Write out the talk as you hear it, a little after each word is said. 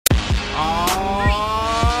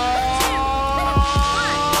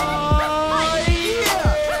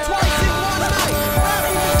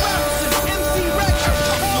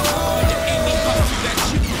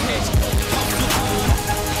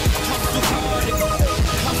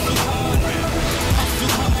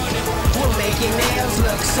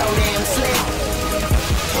look so damn slick.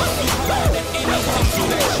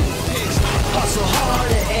 Hustle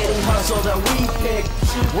hard at any hustle that we pick.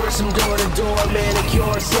 We're some door-to-door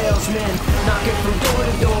manicure salesmen, knocking from door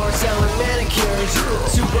to door, selling manicures.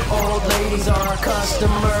 Super old ladies are our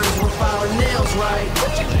customers. We're filing nails right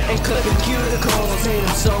and clipping cuticles. Ain't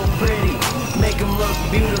them so pretty, make them look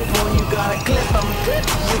beautiful. You gotta clip them,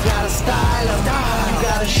 you gotta style them, you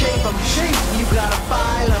gotta shape them, you gotta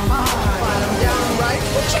file them down right,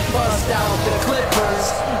 bust out the clippers.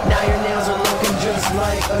 Now your nails are looking just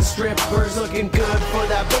like a stripper's, looking good for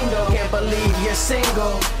that bingo. Can't believe you're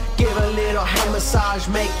single. Give a little hand massage,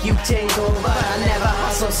 make you tingle. But I never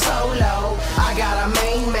hustle solo, I got a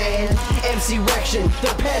main man, MC Wreckshin,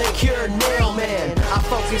 the pedicure nail man. I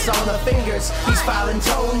focus on the fingers, he's filing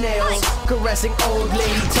toenails, caressing old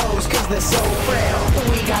lady toes cause they're so frail.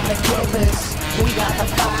 We got the clippers, we got the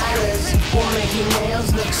fires. We'll make your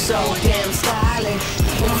nails look so damn stylish.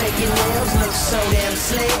 We'll make your nails look so damn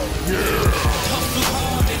slick. Yeah. Hustle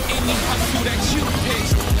hard in any hustle that you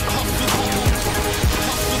pick. Hustle hard.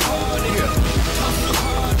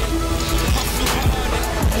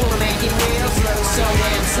 We'll make your nails look so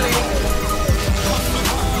damn slick. Hustle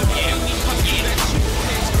hard, yeah, we hustle that you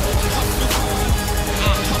pick. Hustle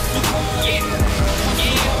hard, hustle hard, yeah,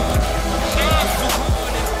 hustle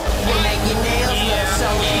hard. We'll make your nails look so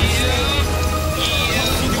damn slick.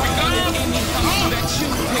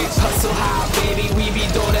 Hustle hard, baby, we be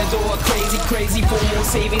door to door, crazy for more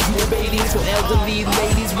savings, more babies. For elderly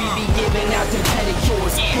ladies, we be giving out to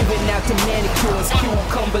pedicures, giving out to manicures,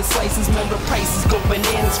 cucumber slices, remember prices go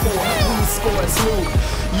bananas for. We score us new,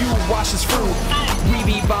 you wash us fruit. We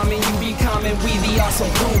be bombing, you be common, we the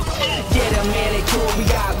awesome group. Get a manicure, we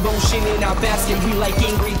got lotion in our basket, we like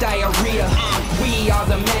angry diarrhea. We are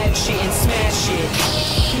the mad shit and smash it,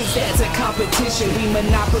 cause that's a competition. We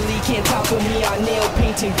monopoly, can't top of me, our nail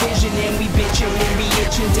painting vision. And we bitchin' when we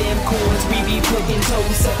itchin' damn corners. We be putting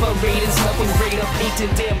toes separators, nothing greater,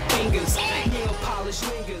 painting damn fingers. Nail polish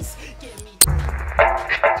lingers.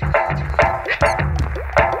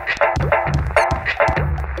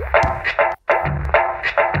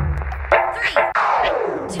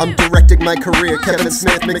 I'm directing my career, Kevin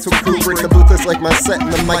Smith mixed with Kubrick. The booth is like my set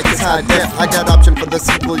and the mic is high def. I got option for the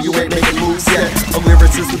sequel, you ain't making moves yet. A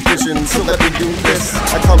lyricist with vision, so let me do this.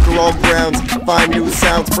 I conquer all grounds, find new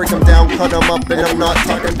sounds, break them down, cut them up, and I'm not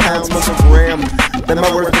talking pounds, much a gram. Then my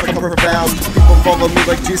words become profound. People follow me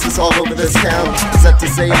like Jesus all over this town. Is that to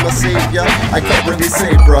say I'm a savior? I can't really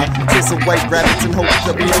say, bruh. Chase a white rabbits and hope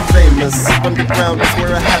to be famous. Underground is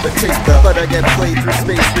where I habitate, but I get played through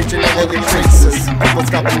space, reaching alien traces. People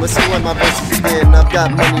stop and listen when my verses begin. I've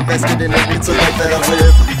got money vested in it, it's a life that I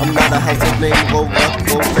live. I'm not a household name, low luck,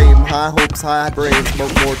 low fame, high hopes, high brains,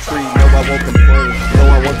 smoke more tree. No, I won't complain. No,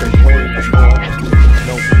 I won't complain.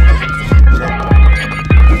 No.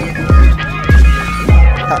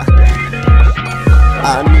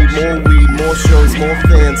 I need more weed, more shows, more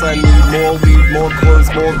fans. I need more weed, more clothes,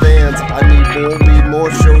 more vans. I need more weed, more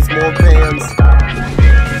shows, more fans.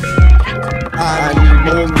 I need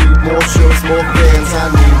more weed, more shows, more fans. I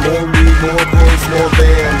need more weed, more clothes, more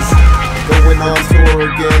vans. Going on tour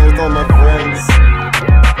again with all my friends.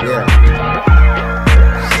 Yeah.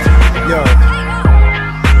 Yo.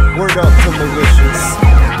 Word up to Malicious.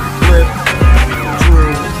 Flip,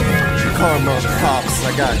 Drew, Karma, Pops, I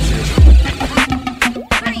got you.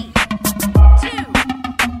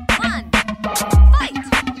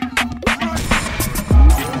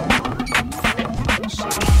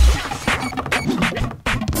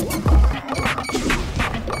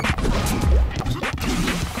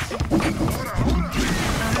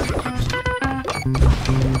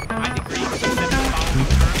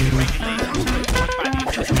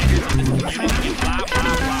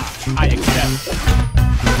 I accept.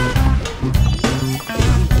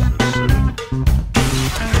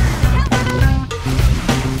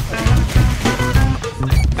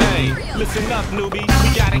 Hey, listen up, newbie.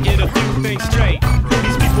 We gotta get a few things straight. Who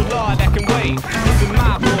these people are that can wait? This is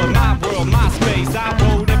my boy, my world, my space. I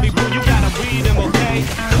rolled every rule, you gotta read them, okay?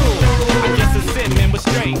 Cool. I guess it's sitting in with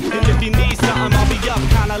straight. And if you need something, I'll be up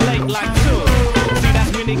kinda late like 2. See,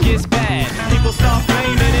 that's when it gets bad. People start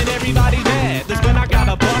flaming and everybody mad. That's when I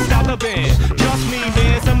gotta bust out the band. Trust me,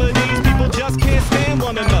 man, some of these people just can't stand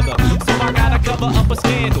one another. So I gotta cover up a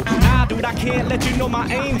scandal. Nah, dude, I can't let you know my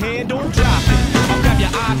aim handle. Drop it. I'll grab your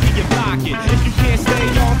eye